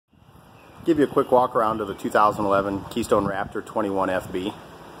Give you a quick walk around to the 2011 Kestone Raptor 21 FB.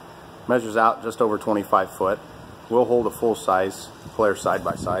 Measures out just over 25 foot. Will hold a full-size player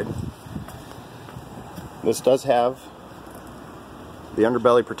side-by-side. This does have the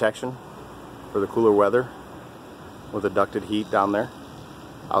underbelly protection for the cooler weather with a ducted heat down there.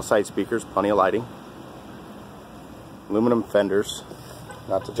 Outside speakers, plenty of lighting. Aluminum fenders,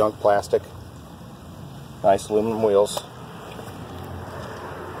 not the junk plastic. Nice aluminum wheels.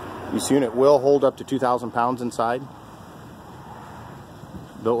 This unit will hold up to 2,000 pounds inside.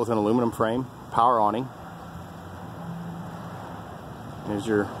 Built with an aluminum frame, power awning. There's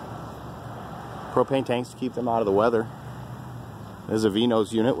your propane tanks to keep them out of the weather. This is a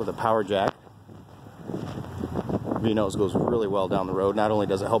V-nose unit with a power jack. V-nose goes really well down the road. Not only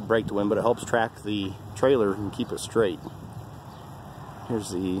does it help break the wind, but it helps track the trailer and keep it straight. Here's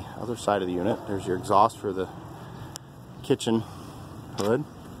the other side of the unit. There's your exhaust for the kitchen hood.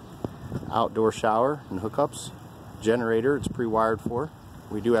 Outdoor shower and hookups. Generator, it's pre-wired for.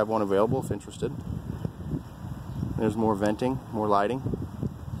 We do have one available if interested. There's more venting, more lighting,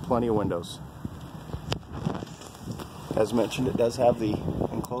 plenty of windows. As mentioned, it does have the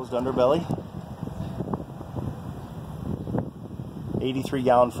enclosed underbelly.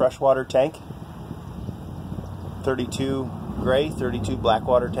 83-gallon freshwater tank. 32 gray, 32 black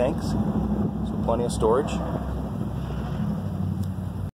water tanks. So plenty of storage.